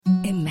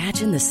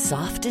Imagine the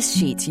softest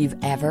sheets you've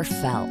ever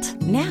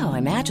felt. Now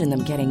imagine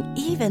them getting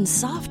even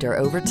softer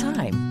over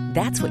time.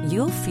 That's what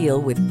you'll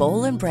feel with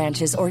Boll &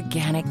 Branch's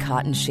organic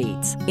cotton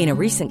sheets. In a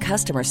recent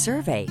customer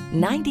survey,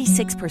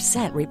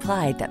 96%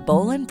 replied that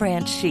Boll &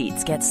 Branch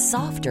sheets get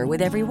softer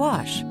with every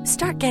wash.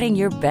 Start getting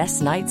your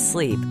best night's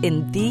sleep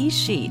in these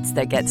sheets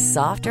that get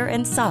softer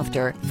and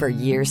softer for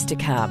years to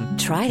come.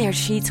 Try their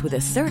sheets with a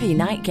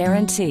 30-night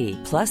guarantee.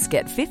 Plus,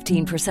 get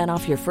 15%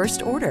 off your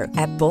first order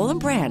at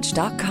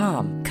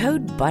bollandbranch.com.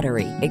 Code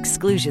BUTTERY.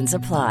 Exclusions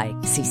apply.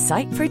 See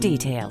site for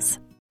details.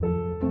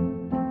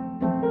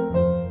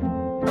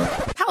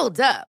 Hold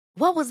up.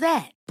 What was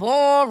that?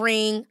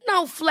 Boring.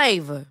 No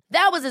flavor.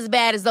 That was as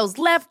bad as those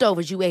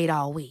leftovers you ate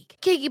all week.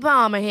 Keke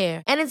Palmer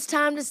here. And it's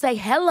time to say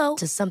hello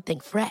to something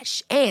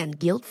fresh and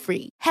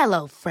guilt-free.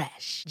 Hello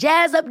Fresh.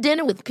 Jazz up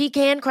dinner with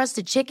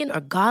pecan-crusted chicken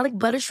or garlic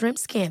butter shrimp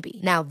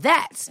scampi. Now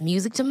that's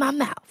music to my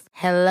mouth.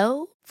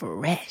 Hello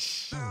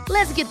Fresh.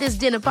 Let's get this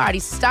dinner party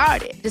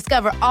started.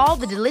 Discover all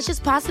the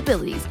delicious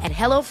possibilities at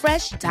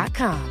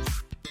hellofresh.com.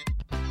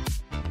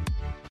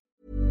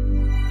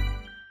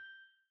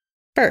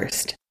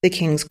 First, the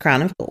King's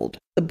Crown of Gold,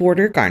 the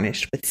border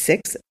garnished with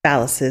 6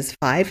 balances,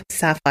 5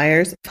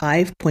 sapphires,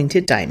 5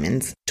 pointed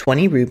diamonds,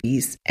 20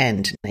 rubies,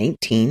 and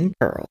 19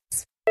 pearls.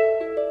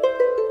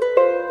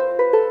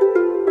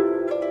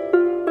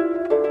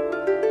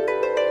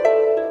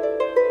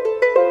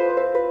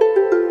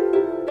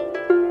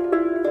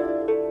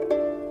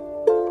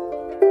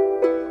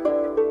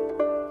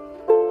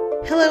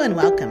 Hello and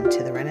welcome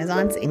to the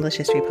Renaissance English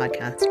History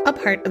Podcast, a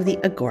part of the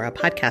Agora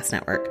Podcast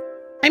Network.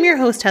 I'm your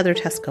host, Heather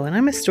Teysko, and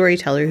I'm a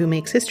storyteller who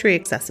makes history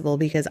accessible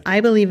because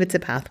I believe it's a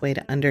pathway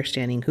to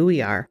understanding who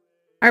we are,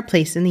 our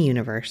place in the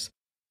universe,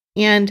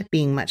 and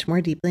being much more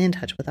deeply in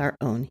touch with our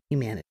own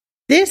humanity.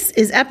 This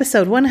is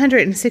episode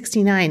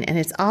 169, and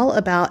it's all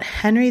about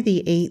Henry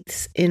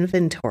VIII's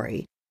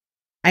inventory.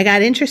 I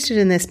got interested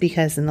in this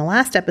because in the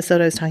last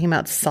episode I was talking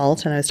about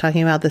salt, and I was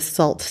talking about the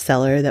salt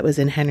cellar that was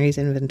in Henry's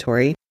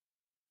inventory.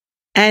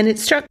 And it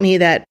struck me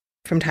that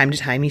from time to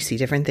time, you see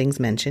different things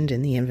mentioned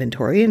in the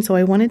inventory, and so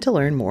I wanted to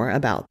learn more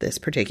about this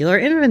particular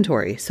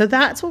inventory. So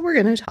that's what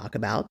we're going to talk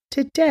about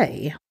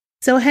today.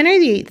 So Henry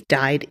VIII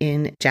died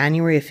in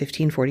January of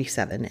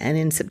 1547, and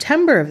in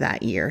September of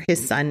that year,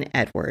 his son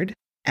Edward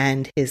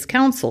and his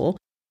council,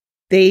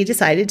 they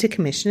decided to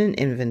commission an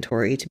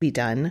inventory to be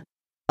done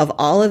of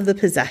all of the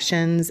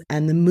possessions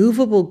and the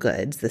movable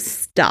goods, the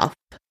stuff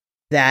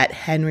that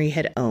Henry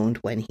had owned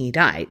when he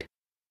died.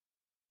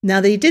 Now,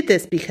 they did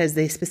this because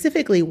they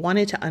specifically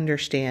wanted to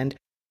understand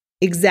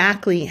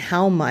exactly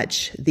how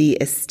much the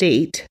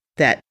estate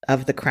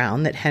of the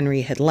crown that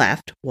Henry had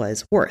left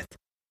was worth.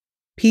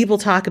 People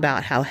talk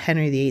about how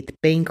Henry VIII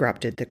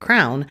bankrupted the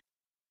crown,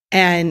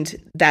 and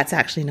that's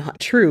actually not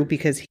true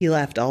because he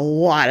left a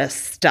lot of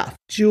stuff,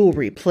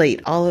 jewelry,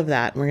 plate, all of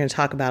that. And we're going to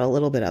talk about a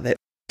little bit of it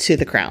to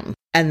the crown.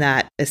 And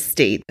that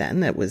estate then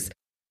that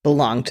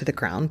belonged to the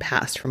crown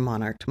passed from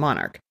monarch to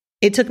monarch.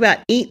 It took about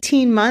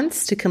 18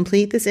 months to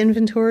complete this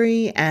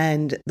inventory,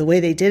 and the way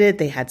they did it,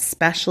 they had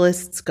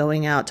specialists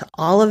going out to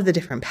all of the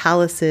different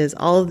palaces,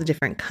 all of the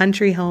different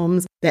country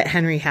homes that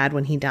Henry had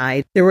when he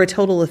died. There were a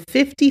total of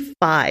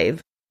 55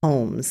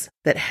 homes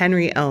that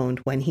Henry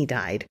owned when he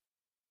died.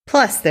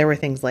 Plus, there were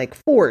things like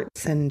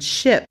forts and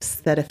ships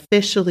that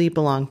officially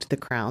belonged to the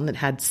crown that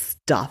had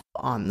stuff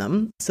on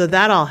them. So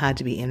that all had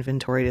to be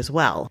inventoried as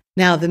well.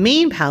 Now, the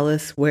main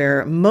palace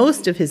where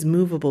most of his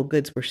movable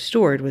goods were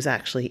stored was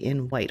actually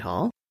in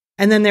Whitehall.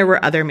 And then there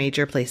were other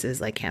major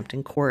places like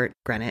Hampton Court,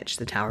 Greenwich,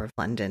 the Tower of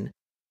London.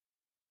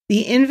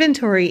 The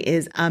inventory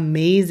is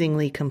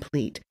amazingly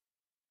complete.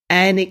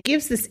 And it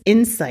gives this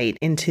insight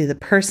into the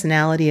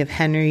personality of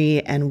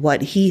Henry and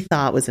what he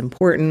thought was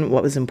important,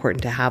 what was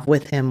important to have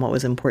with him, what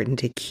was important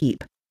to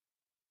keep.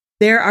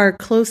 There are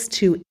close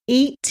to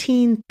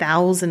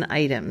 18,000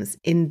 items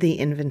in the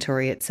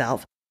inventory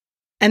itself.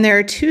 And there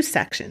are 2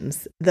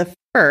 sections. The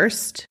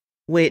first,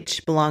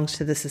 which belongs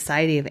to the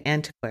Society of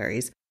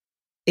Antiquaries,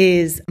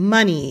 is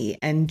money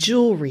and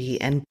jewelry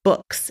and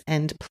books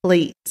and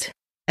plate,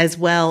 as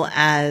well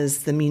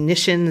as the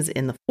munitions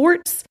in the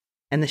forts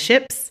and the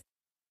ships,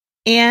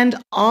 and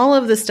all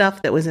of the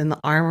stuff that was in the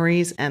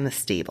armories and the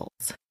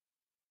stables.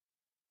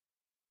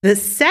 The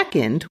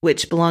second,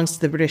 which belongs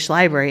to the British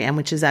Library and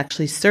which is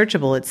actually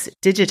searchable, it's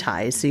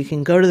digitized, so you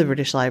can go to the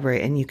British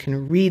Library and you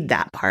can read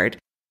that part,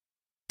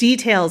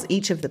 details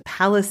each of the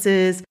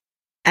palaces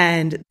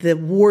and the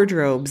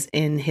wardrobes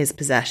in his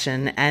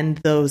possession and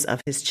those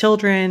of his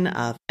children,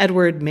 of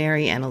Edward,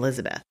 Mary, and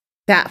Elizabeth.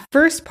 That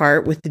first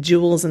part with the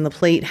jewels and the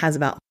plate has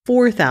about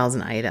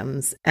 4,000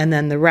 items, and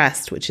then the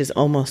rest, which is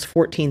almost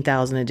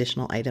 14,000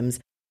 additional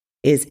items,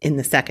 is in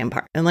the second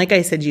part. And like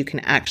I said, you can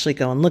actually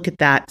go and look at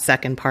that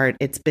second part.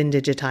 It's been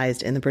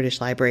digitized in the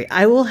British Library.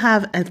 I will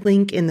have a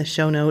link in the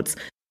show notes,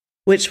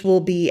 which will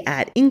be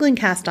at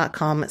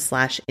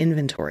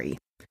englandcast.com/inventory.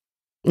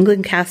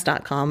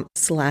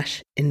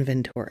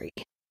 englandcast.com/inventory.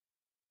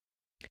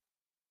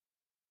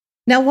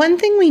 Now, one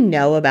thing we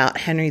know about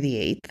Henry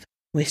VIII,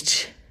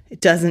 which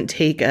it doesn't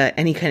take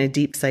any kind of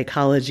deep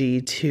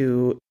psychology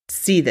to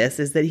see this,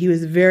 is that he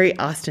was very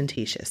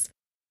ostentatious.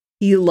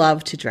 He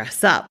loved to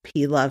dress up.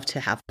 He loved to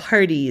have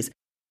parties.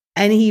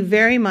 And he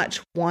very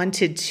much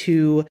wanted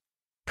to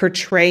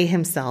portray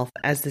himself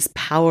as this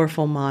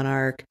powerful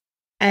monarch.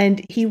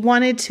 And he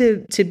wanted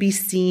to be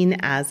seen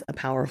as a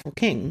powerful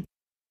king.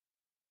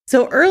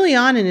 So early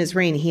on in his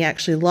reign, he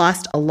actually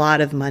lost a lot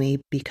of money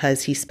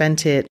because he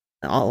spent it,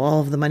 all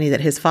of the money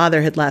that his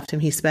father had left him,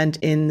 he spent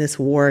in this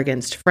war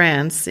against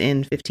France in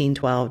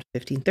 1512 to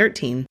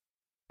 1513.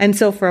 And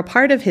so for a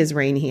part of his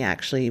reign, he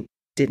actually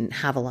didn't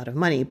have a lot of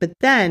money. But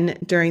then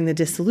during the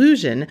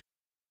dissolution,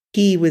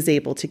 he was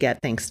able to get,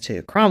 thanks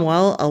to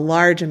Cromwell, a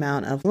large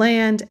amount of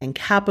land and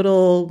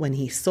capital when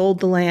he sold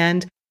the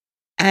land.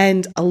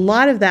 And a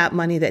lot of that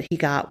money that he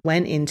got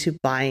went into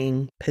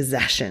buying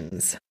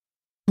possessions,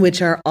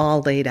 which are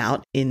all laid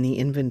out in the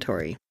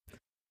inventory.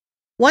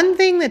 One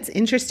thing that's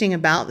interesting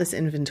about this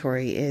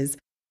inventory is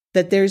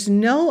that there's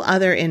no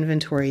other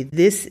inventory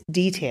this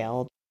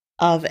detailed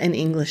of an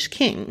English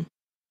king.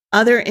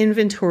 Other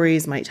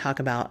inventories might talk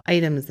about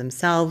items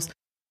themselves,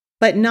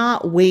 but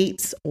not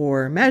weights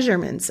or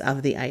measurements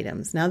of the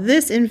items. Now,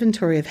 this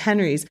inventory of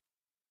Henry's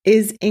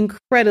is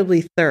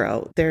incredibly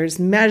thorough. There's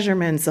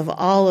measurements of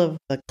all of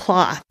the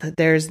cloth.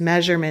 There's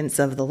measurements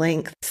of the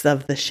lengths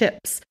of the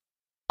ships,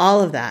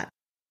 all of that.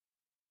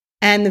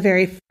 And the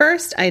very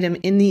first item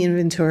in the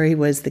inventory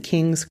was the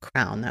king's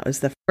crown. That was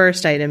the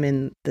first item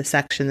in the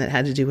section that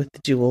had to do with the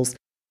jewels.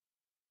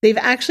 They've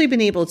actually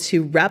been able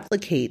to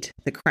replicate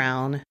the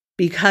crown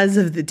because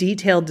of the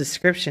detailed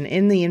description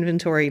in the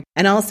inventory.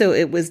 And also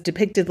it was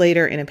depicted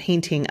later in a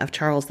painting of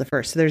Charles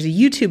I. So there's a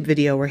YouTube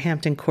video where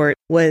Hampton Court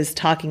was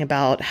talking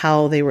about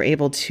how they were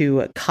able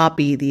to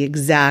copy the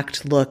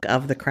exact look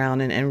of the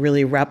crown and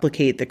really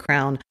replicate the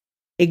crown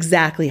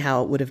exactly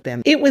how it would have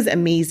been. It was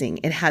amazing.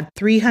 It had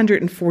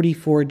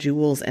 344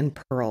 jewels and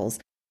pearls.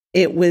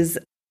 It was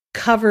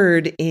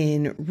covered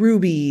in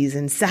rubies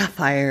and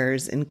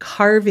sapphires and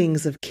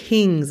carvings of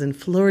kings and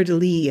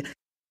fleur-de-lis.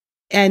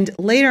 And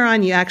later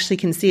on, you actually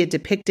can see it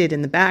depicted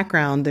in the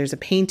background. There's a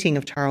painting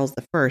of Charles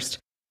I,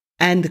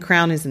 and the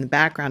crown is in the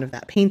background of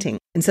that painting.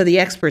 And so the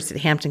experts at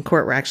Hampton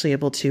Court were actually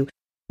able to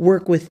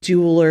work with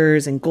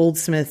jewelers and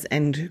goldsmiths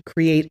and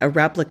create a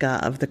replica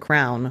of the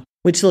crown,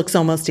 which looks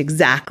almost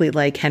exactly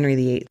like Henry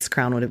VIII's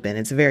crown would have been.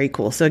 It's very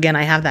cool. So again,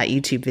 I have that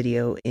YouTube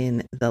video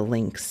in the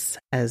links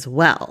as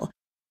well.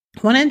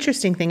 One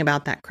interesting thing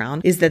about that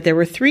crown is that there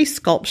were 3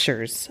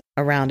 sculptures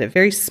around it,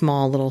 very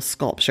small little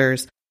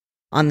sculptures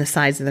on the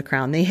sides of the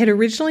crown. They had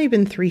originally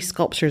been 3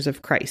 sculptures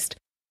of Christ.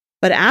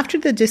 But after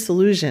the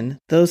dissolution,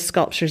 those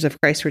sculptures of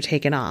Christ were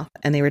taken off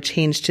and they were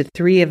changed to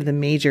 3 of the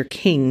major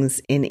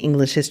kings in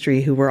English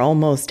history who were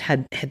almost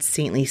had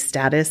saintly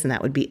status, and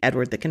that would be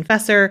Edward the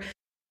Confessor,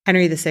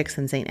 Henry VI,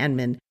 and St.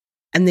 Edmund.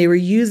 And they were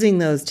using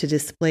those to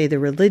display the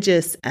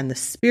religious and the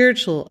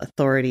spiritual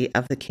authority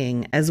of the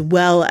king, as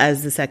well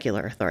as the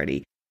secular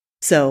authority.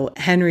 So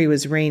Henry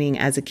was reigning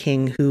as a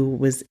king who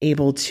was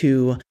able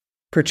to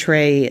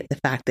portray the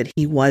fact that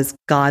he was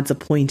God's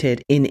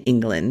appointed in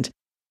England.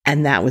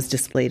 And that was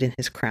displayed in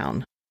his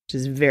crown, which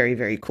is very,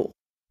 very cool.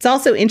 It's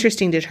also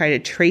interesting to try to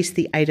trace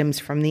the items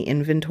from the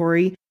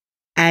inventory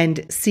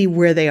and see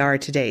where they are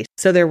today.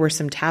 So there were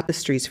some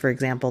tapestries, for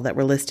example, that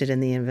were listed in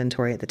the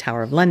inventory at the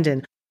Tower of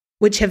London,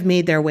 which have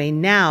made their way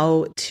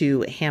now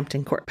to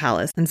Hampton Court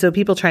Palace. And so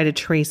people try to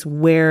trace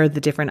where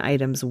the different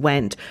items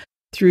went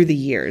through the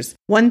years.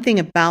 One thing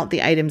about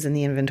the items in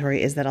the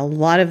inventory is that a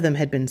lot of them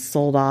had been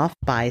sold off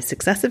by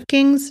successive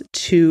kings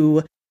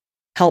to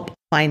help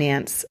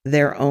finance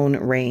their own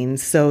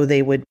reigns. So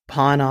they would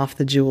pawn off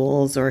the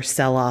jewels or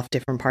sell off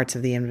different parts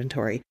of the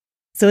inventory.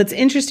 So it's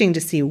interesting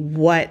to see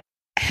what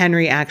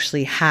Henry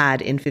actually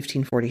had in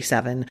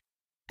 1547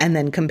 and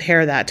then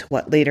compare that to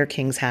what later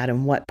kings had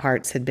and what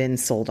parts had been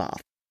sold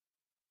off.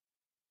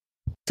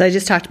 So I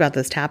just talked about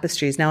those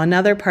tapestries. Now,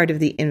 another part of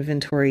the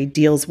inventory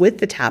deals with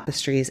the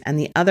tapestries and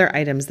the other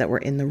items that were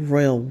in the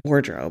royal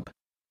wardrobe.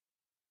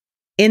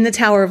 In the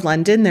Tower of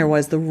London, there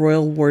was the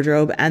royal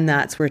wardrobe, and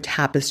that's where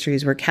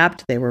tapestries were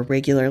kept. They were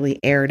regularly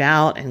aired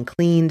out and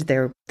cleaned.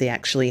 They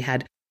actually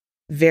had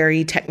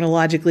very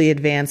technologically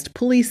advanced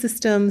pulley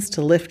systems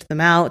to lift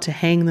them out, to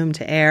hang them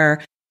to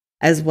air,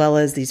 as well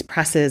as these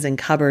presses and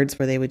cupboards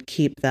where they would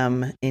keep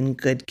them in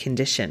good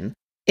condition.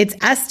 It's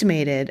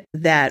estimated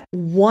that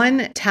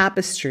one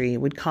tapestry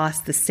would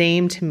cost the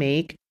same to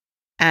make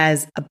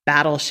as a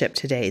battleship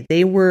today.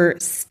 They were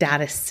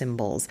status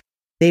symbols.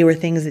 They were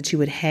things that you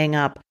would hang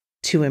up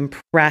to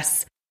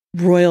impress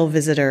royal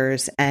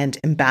visitors and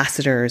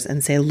ambassadors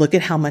and say, look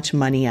at how much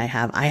money I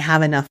have. I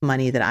have enough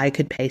money that I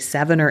could pay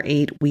 7 or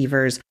 8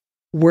 weavers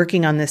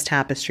working on this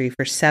tapestry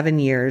for 7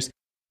 years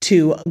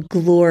to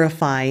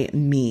glorify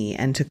me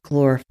and to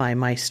glorify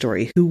my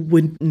story. Who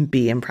wouldn't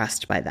be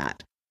impressed by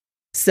that?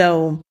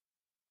 So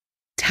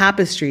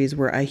tapestries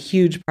were a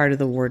huge part of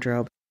the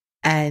wardrobe.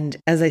 And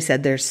as I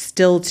said, there's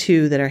still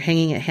 2 that are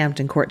hanging at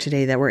Hampton Court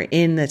today that were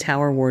in the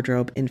Tower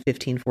wardrobe in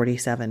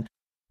 1547.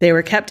 They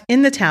were kept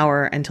in the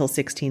Tower until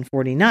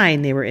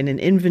 1649. They were in an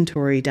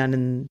inventory done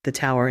in the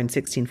Tower in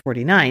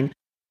 1649.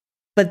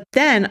 But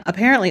then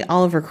apparently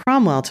Oliver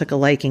Cromwell took a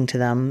liking to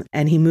them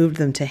and he moved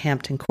them to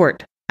Hampton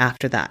Court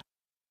after that.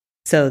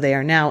 So they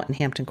are now in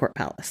Hampton Court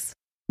Palace.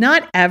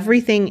 Not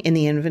everything in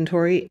the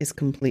inventory is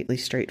completely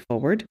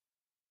straightforward.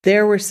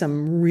 There were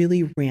some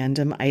really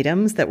random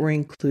items that were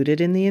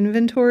included in the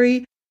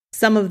inventory.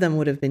 Some of them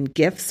would have been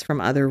gifts from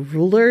other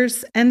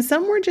rulers, and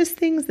some were just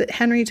things that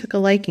Henry took a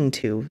liking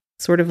to.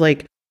 Sort of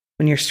like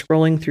when you're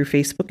scrolling through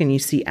Facebook and you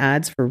see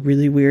ads for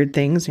really weird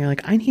things, and you're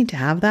like, I need to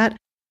have that.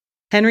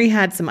 Henry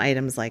had some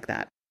items like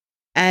that.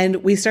 And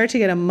we start to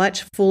get a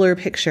much fuller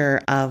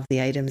picture of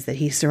the items that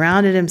he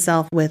surrounded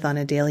himself with on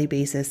a daily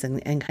basis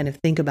and kind of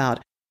think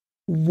about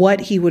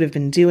what he would have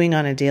been doing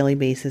on a daily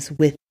basis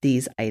with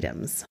these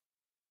items.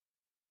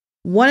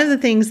 One of the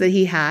things that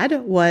he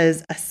had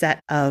was a set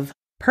of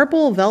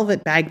purple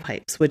velvet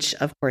bagpipes, which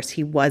of course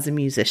he was a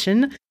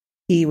musician.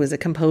 He was a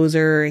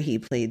composer. He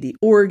played the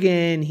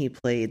organ. He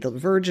played the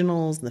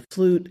virginals, the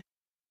flute.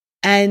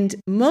 And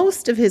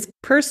most of his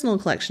personal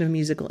collection of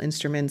musical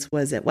instruments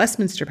was at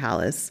Westminster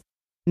Palace.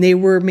 They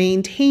were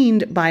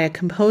maintained by a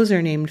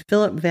composer named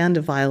Philip van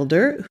de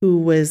Wilder, who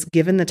was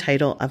given the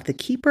title of the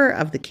Keeper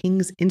of the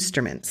King's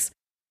Instruments.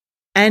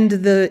 And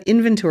the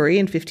inventory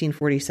in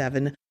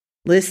 1547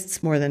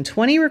 lists more than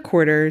 20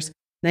 recorders,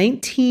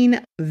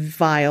 19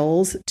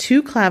 viols,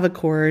 2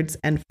 clavichords,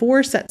 and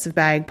 4 sets of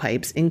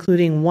bagpipes,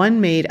 including one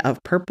made of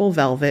purple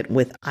velvet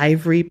with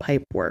ivory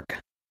pipework.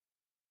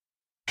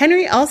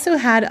 Henry also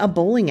had a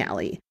bowling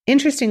alley.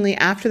 Interestingly,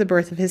 after the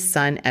birth of his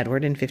son,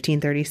 Edward, in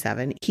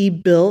 1537, he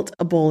built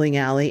a bowling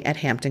alley at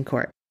Hampton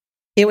Court.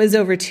 It was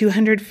over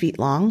 200 feet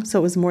long, so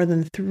it was more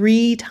than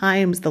 3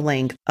 times the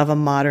length of a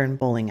modern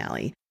bowling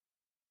alley.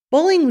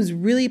 Bowling was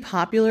really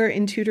popular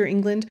in Tudor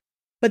England,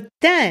 but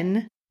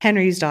then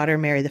Henry's daughter,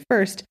 Mary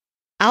I,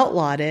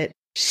 outlawed it.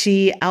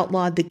 She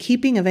outlawed the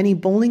keeping of any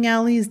bowling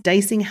alleys,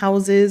 dicing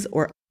houses,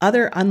 or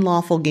other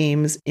unlawful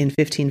games in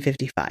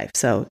 1555.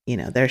 So,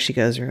 there she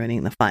goes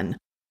ruining the fun.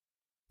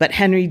 But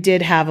Henry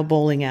did have a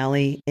bowling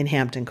alley in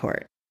Hampton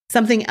Court.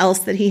 Something else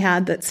that he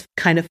had that's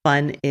kind of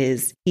fun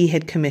is he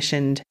had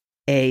commissioned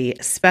a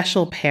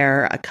special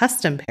pair, a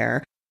custom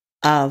pair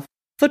of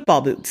football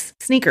boots,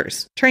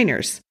 sneakers,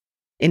 trainers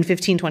in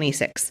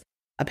 1526.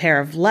 A pair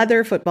of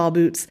leather football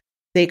boots.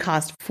 They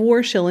cost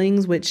 4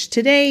 shillings, which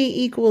today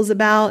equals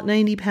about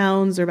 90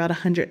 pounds or about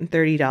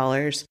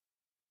 $130.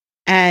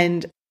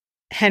 And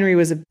Henry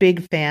was a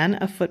big fan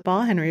of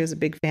football. Henry was a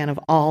big fan of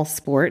all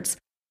sports.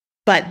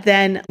 But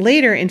then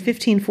later in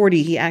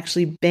 1540, he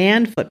actually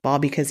banned football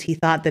because he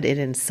thought that it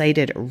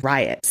incited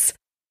riots.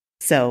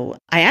 So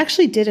I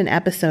actually did an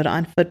episode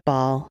on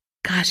football.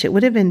 Gosh, it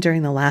would have been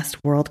during the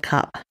last World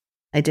Cup.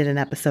 I did an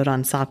episode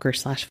on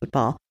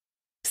soccer/football.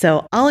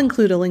 So I'll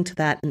include a link to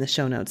that in the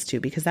show notes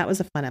too, because that was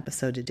a fun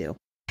episode to do.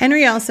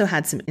 Henry also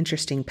had some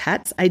interesting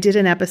pets. I did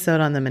an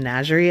episode on the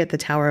menagerie at the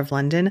Tower of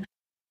London.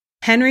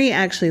 Henry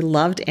actually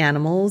loved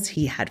animals.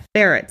 He had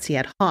ferrets, he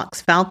had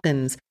hawks,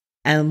 falcons,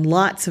 and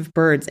lots of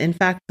birds. In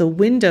fact, the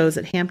windows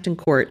at Hampton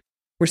Court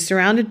were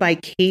surrounded by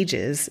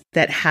cages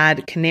that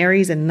had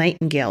canaries and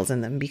nightingales in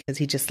them because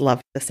he just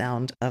loved the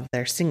sound of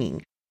their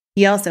singing.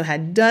 He also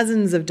had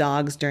dozens of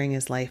dogs during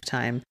his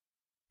lifetime.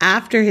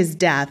 After his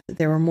death,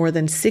 there were more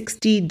than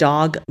 60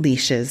 dog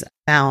leashes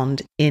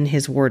found in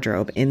his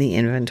wardrobe in the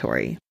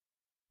inventory.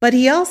 But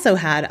he also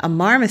had a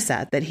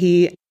marmoset that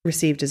he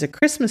received as a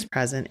Christmas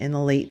present in the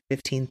late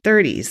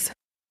 1530s.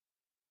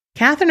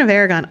 Catherine of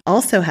Aragon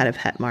also had a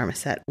pet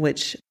marmoset,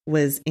 which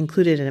was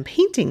included in a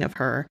painting of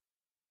her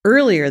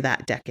earlier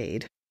that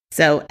decade.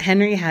 So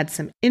Henry had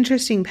some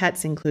interesting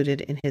pets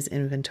included in his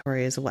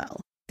inventory as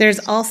well. There's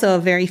also a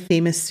very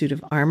famous suit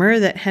of armor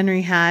that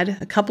Henry had,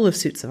 a couple of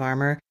suits of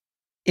armor.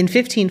 In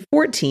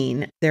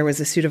 1514, there was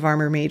a suit of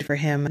armor made for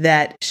him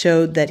that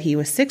showed that he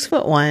was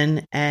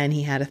 6'1" and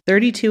he had a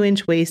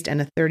 32-inch waist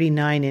and a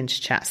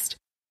 39-inch chest.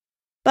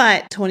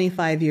 But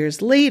 25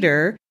 years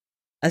later,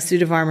 a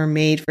suit of armor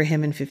made for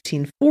him in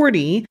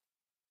 1540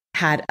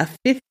 had a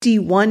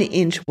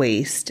 51-inch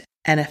waist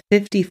and a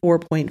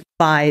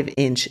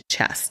 54.5-inch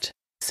chest.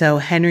 So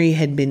Henry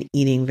had been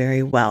eating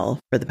very well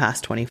for the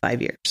past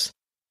 25 years.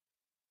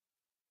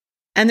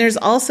 And there's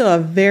also a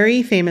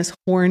very famous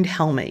horned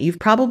helmet. You've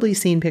probably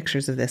seen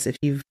pictures of this if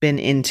you've been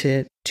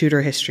into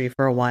Tudor history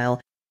for a while.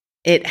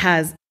 It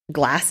has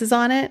glasses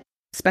on it,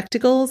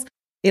 spectacles.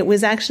 It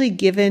was actually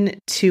given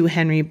to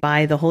Henry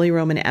by the Holy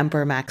Roman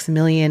Emperor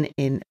Maximilian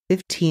in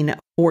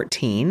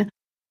 1514.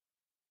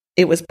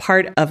 It was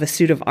part of a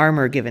suit of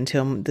armor given to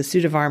him. The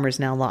suit of armor is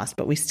now lost,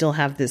 but we still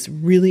have this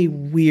really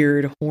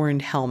weird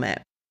horned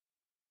helmet.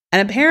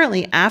 And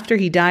apparently, after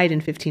he died in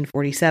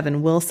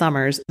 1547, Will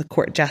Sommers, the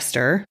court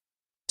jester,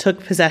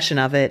 took possession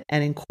of it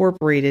and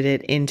incorporated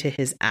it into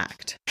his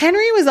act.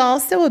 Henry was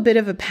also a bit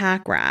of a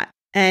pack rat,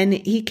 and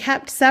he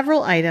kept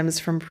several items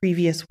from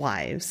previous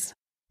wives.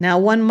 Now,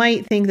 one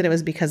might think that it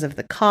was because of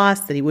the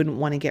cost, that he wouldn't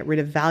want to get rid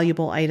of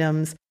valuable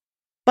items,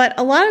 but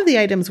a lot of the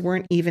items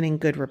weren't even in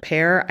good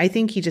repair. I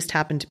think he just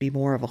happened to be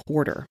more of a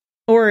hoarder.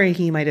 Or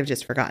he might have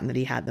just forgotten that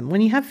he had them.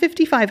 When you have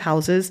 55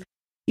 houses,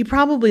 you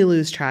probably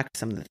lose track of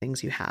some of the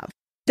things you have.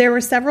 There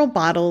were several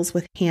bottles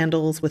with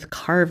handles with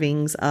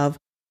carvings of,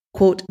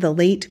 quote, the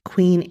late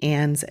Queen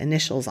Anne's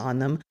initials on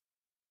them.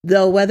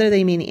 Though whether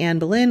they mean Anne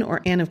Boleyn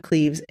or Anne of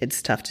Cleves,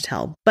 it's tough to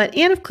tell. But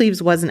Anne of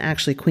Cleves wasn't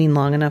actually queen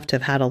long enough to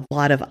have had a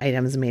lot of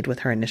items made with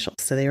her initials,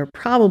 so they were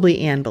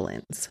probably Anne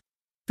Boleyn's.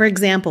 For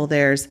example,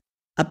 there's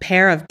a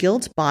pair of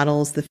gilt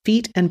bottles, the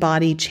feet and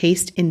body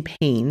chased in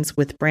panes,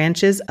 with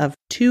branches of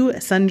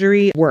 2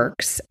 sundry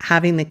works,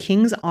 having the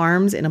king's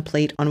arms in a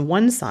plate on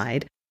one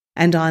side,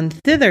 and on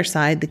thither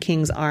side the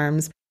king's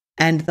arms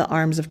and the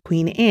arms of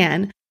Queen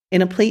Anne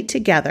in a plate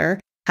together,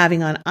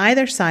 having on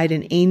either side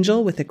an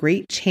angel with a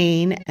great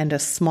chain and a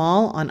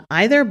small on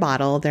either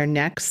bottle, their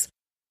necks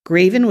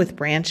graven with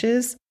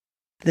branches,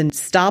 the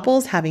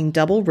stopples having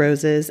double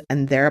roses,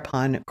 and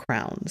thereupon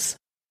crowns.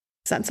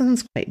 So that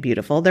sounds quite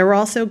beautiful. There were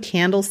also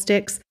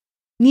candlesticks,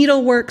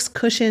 needleworks,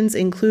 cushions,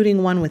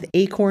 including one with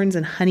acorns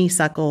and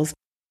honeysuckles,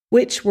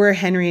 which were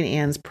Henry and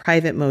Anne's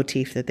private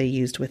motif that they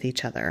used with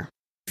each other.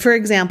 For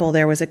example,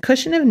 there was a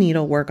cushion of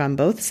needlework on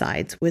both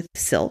sides with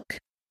silk,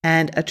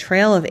 and a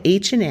trail of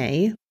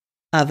H&A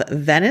of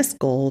Venice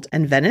gold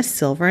and Venice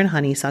silver and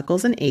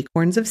honeysuckles and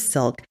acorns of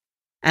silk,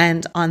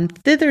 and on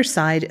thither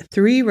side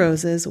 3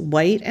 roses,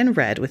 white and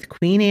red, with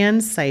Queen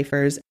Anne's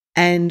ciphers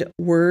and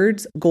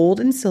words gold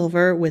and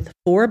silver with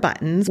 4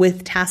 buttons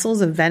with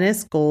tassels of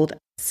Venice gold,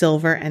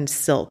 silver, and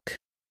silk.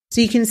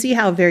 So you can see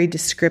how very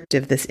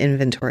descriptive this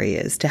inventory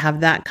is. To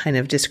have that kind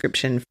of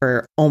description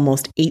for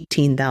almost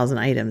 18,000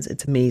 items,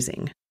 it's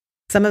amazing.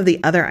 Some of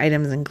the other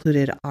items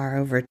included are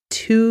over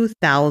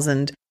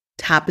 2,000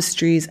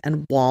 tapestries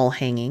and wall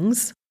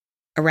hangings,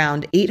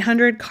 around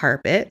 800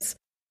 carpets,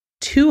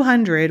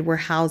 200 were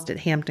housed at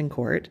Hampton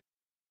Court.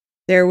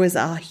 There was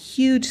a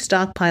huge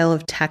stockpile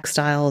of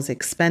textiles,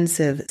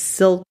 expensive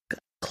silk,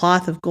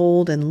 cloth of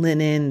gold and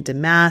linen,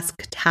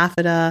 damask,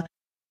 taffeta,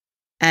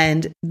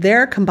 and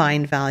their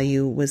combined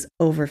value was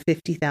over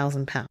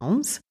 50,000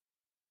 pounds.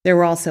 There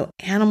were also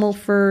animal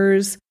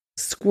furs,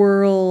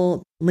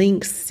 squirrel,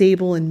 lynx,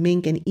 sable, and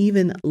mink, and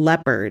even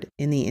leopard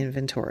in the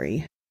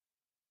inventory.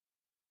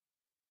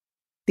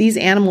 These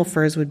animal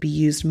furs would be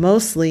used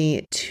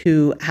mostly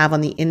to have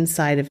on the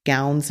inside of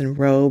gowns and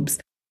robes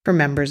for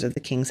members of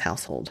the king's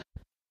household.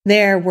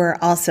 There were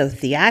also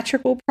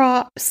theatrical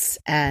props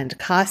and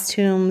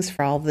costumes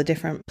for all the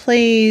different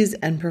plays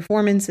and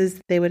performances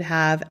that they would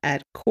have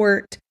at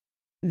court.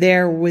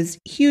 There was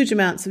huge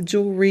amounts of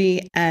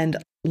jewelry and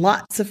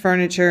lots of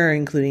furniture,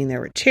 including there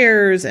were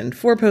chairs and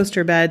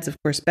 4-poster beds. Of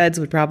course, beds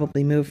would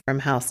probably move from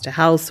house to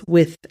house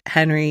with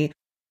Henry.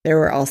 There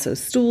were also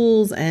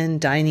stools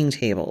and dining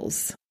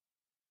tables.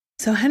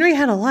 So Henry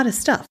had a lot of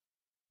stuff.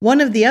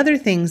 One of the other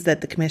things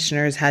that the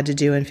commissioners had to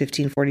do in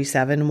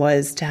 1547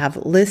 was to have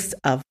lists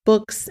of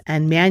books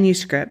and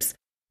manuscripts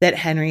that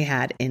Henry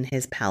had in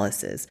his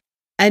palaces.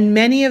 And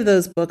many of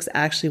those books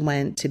actually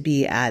went to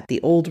be at the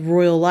Old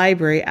Royal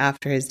Library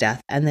after his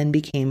death and then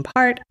became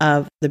part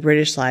of the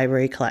British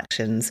Library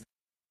collections.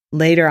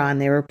 Later on,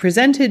 they were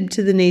presented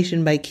to the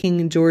nation by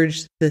King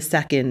George II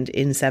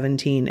in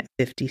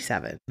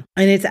 1757.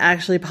 And it's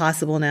actually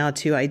possible now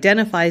to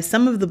identify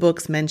some of the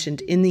books mentioned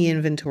in the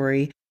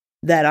inventory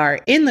that are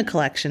in the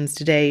collections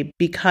today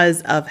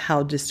because of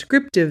how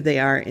descriptive they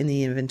are in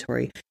the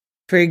inventory.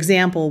 For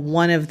example,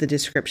 one of the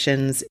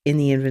descriptions in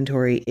the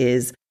inventory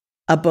is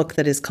a book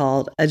that is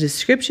called A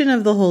Description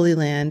of the Holy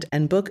Land,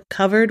 and book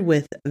covered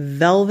with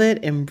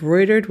velvet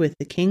embroidered with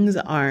the king's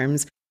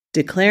arms,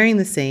 declaring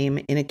the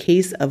same in a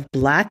case of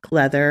black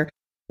leather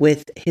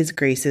with his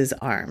grace's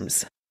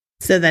arms.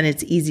 So then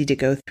it's easy to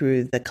go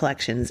through the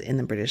collections in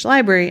the British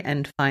Library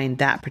and find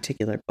that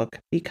particular book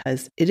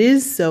because it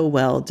is so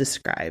well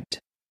described.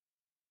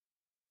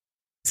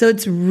 So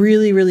it's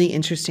really, really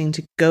interesting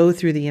to go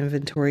through the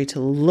inventory to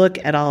look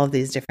at all of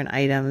these different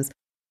items.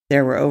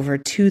 There were over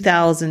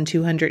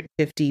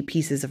 2,250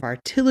 pieces of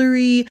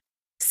artillery,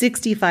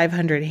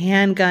 6,500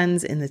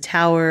 handguns in the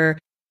Tower.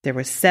 There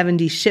were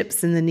 70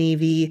 ships in the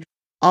Navy.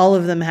 All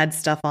of them had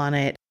stuff on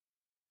it.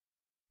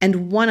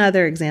 And one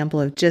other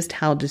example of just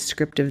how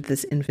descriptive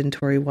this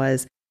inventory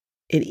was,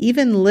 it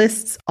even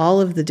lists all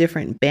of the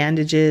different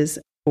bandages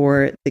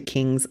for the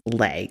king's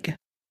leg.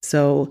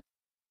 So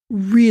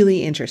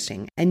really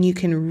interesting. And you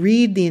can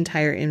read the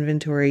entire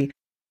inventory.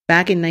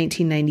 Back in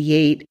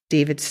 1998,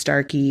 David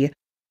Starkey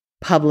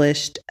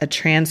published a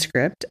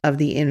transcript of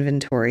the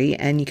inventory,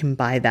 and you can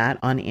buy that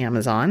on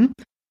Amazon.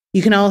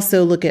 You can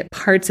also look at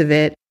parts of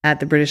it at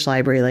the British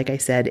Library. Like I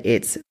said,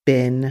 it's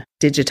been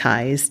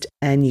digitized,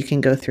 and you can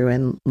go through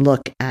and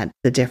look at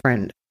the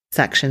different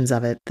sections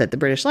of it that the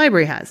British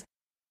Library has.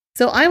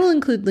 So I will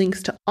include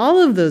links to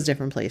all of those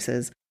different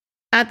places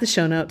at the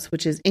show notes,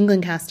 which is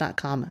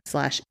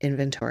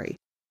englandcast.com/inventory.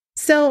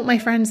 So my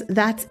friends,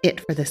 that's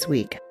it for this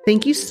week.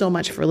 Thank you so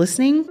much for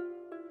listening.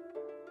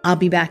 I'll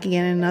be back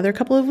again in another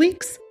couple of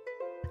weeks.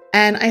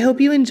 And I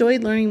hope you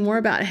enjoyed learning more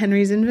about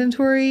Henry's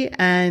inventory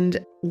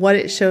and what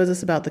it shows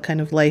us about the kind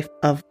of life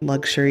of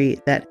luxury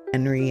that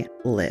Henry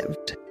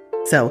lived.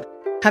 So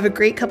Have a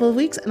great couple of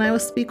weeks, and I will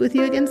speak with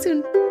you again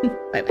soon.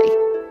 Bye-bye.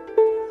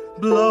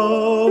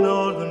 Blow,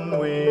 northern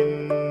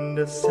wind,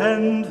 a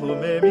scent will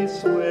make me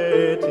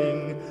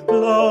sweating.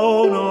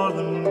 Blow,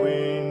 northern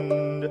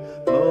wind,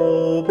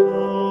 blow,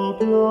 blow,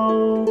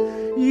 blow.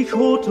 Ich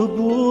hatte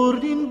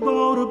Bord in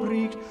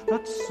Bauerbricht,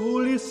 dat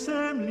soll is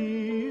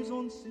semlis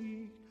on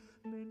sea.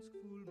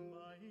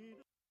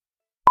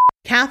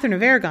 Catherine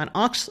of Aragon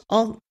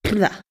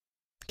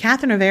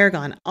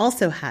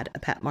also had a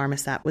pet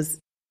marmoset.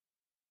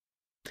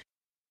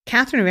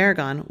 Catherine of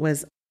Aragon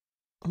was,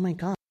 oh my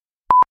God.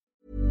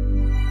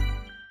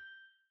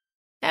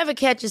 Ever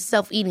catch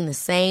yourself eating the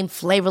same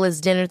flavorless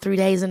dinner 3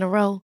 days in a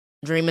row?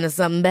 Dreaming of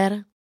something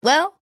better?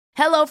 Well,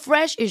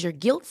 HelloFresh is your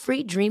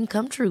guilt-free dream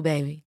come true,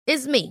 baby.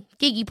 It's me,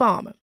 Keke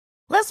Palmer.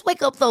 Let's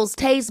wake up those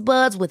taste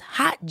buds with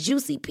hot,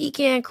 juicy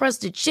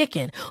pecan-crusted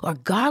chicken or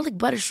garlic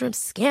butter shrimp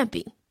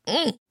scampi.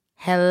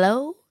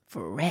 Hello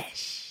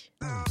Fresh.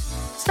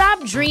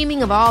 Stop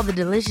dreaming of all the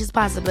delicious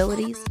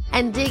possibilities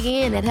and dig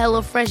in at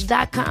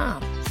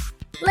HelloFresh.com.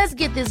 Let's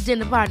get this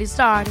dinner party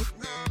started.